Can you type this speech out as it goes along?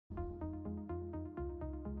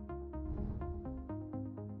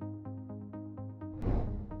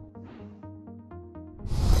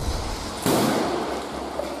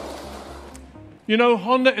You know,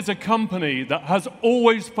 Honda is a company that has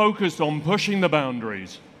always focused on pushing the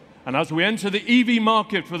boundaries. And as we enter the EV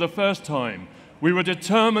market for the first time, we were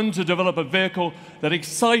determined to develop a vehicle that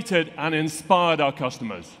excited and inspired our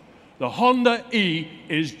customers. The Honda E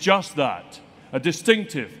is just that, a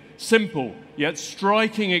distinctive, simple, yet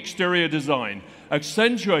striking exterior design,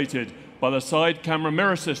 accentuated by the side camera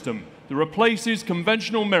mirror system that replaces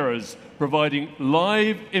conventional mirrors, providing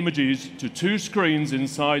live images to two screens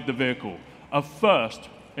inside the vehicle, a first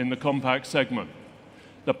in the compact segment.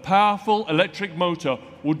 The powerful electric motor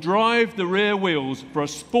will drive the rear wheels for a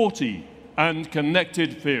sporty and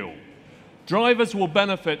connected feel. Drivers will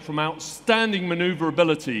benefit from outstanding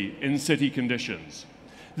maneuverability in city conditions.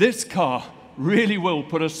 This car really will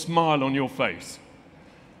put a smile on your face.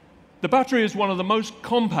 The battery is one of the most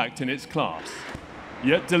compact in its class,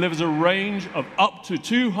 yet delivers a range of up to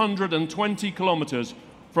 220 kilometers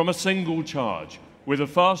from a single charge, with a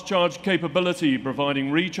fast charge capability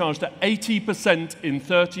providing recharge to 80% in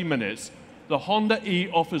 30 minutes. The Honda E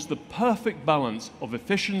offers the perfect balance of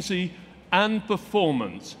efficiency and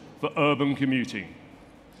performance for urban commuting.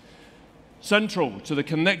 Central to the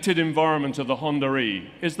connected environment of the Honda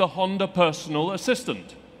E is the Honda Personal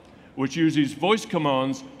Assistant, which uses voice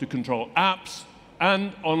commands to control apps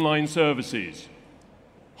and online services.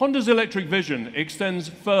 Honda's electric vision extends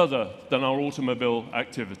further than our automobile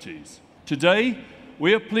activities. Today,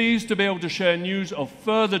 we are pleased to be able to share news of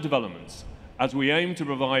further developments as we aim to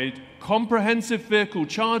provide comprehensive vehicle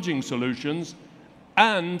charging solutions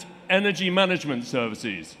and energy management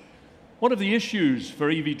services. One of the issues for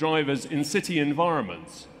EV drivers in city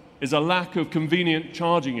environments is a lack of convenient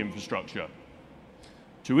charging infrastructure.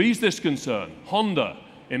 To ease this concern, Honda,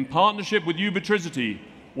 in partnership with Ubitricity,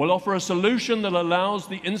 will offer a solution that allows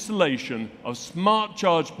the installation of smart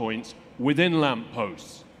charge points within lamp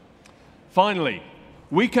posts. Finally,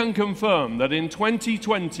 we can confirm that in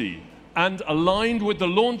 2020, and aligned with the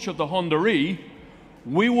launch of the Honda E,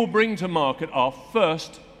 we will bring to market our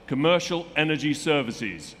first commercial energy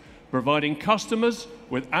services, providing customers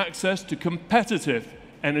with access to competitive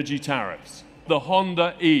energy tariffs. The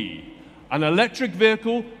Honda E, an electric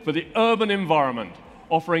vehicle for the urban environment,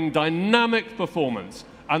 offering dynamic performance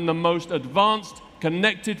and the most advanced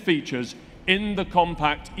connected features in the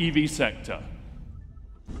compact EV sector.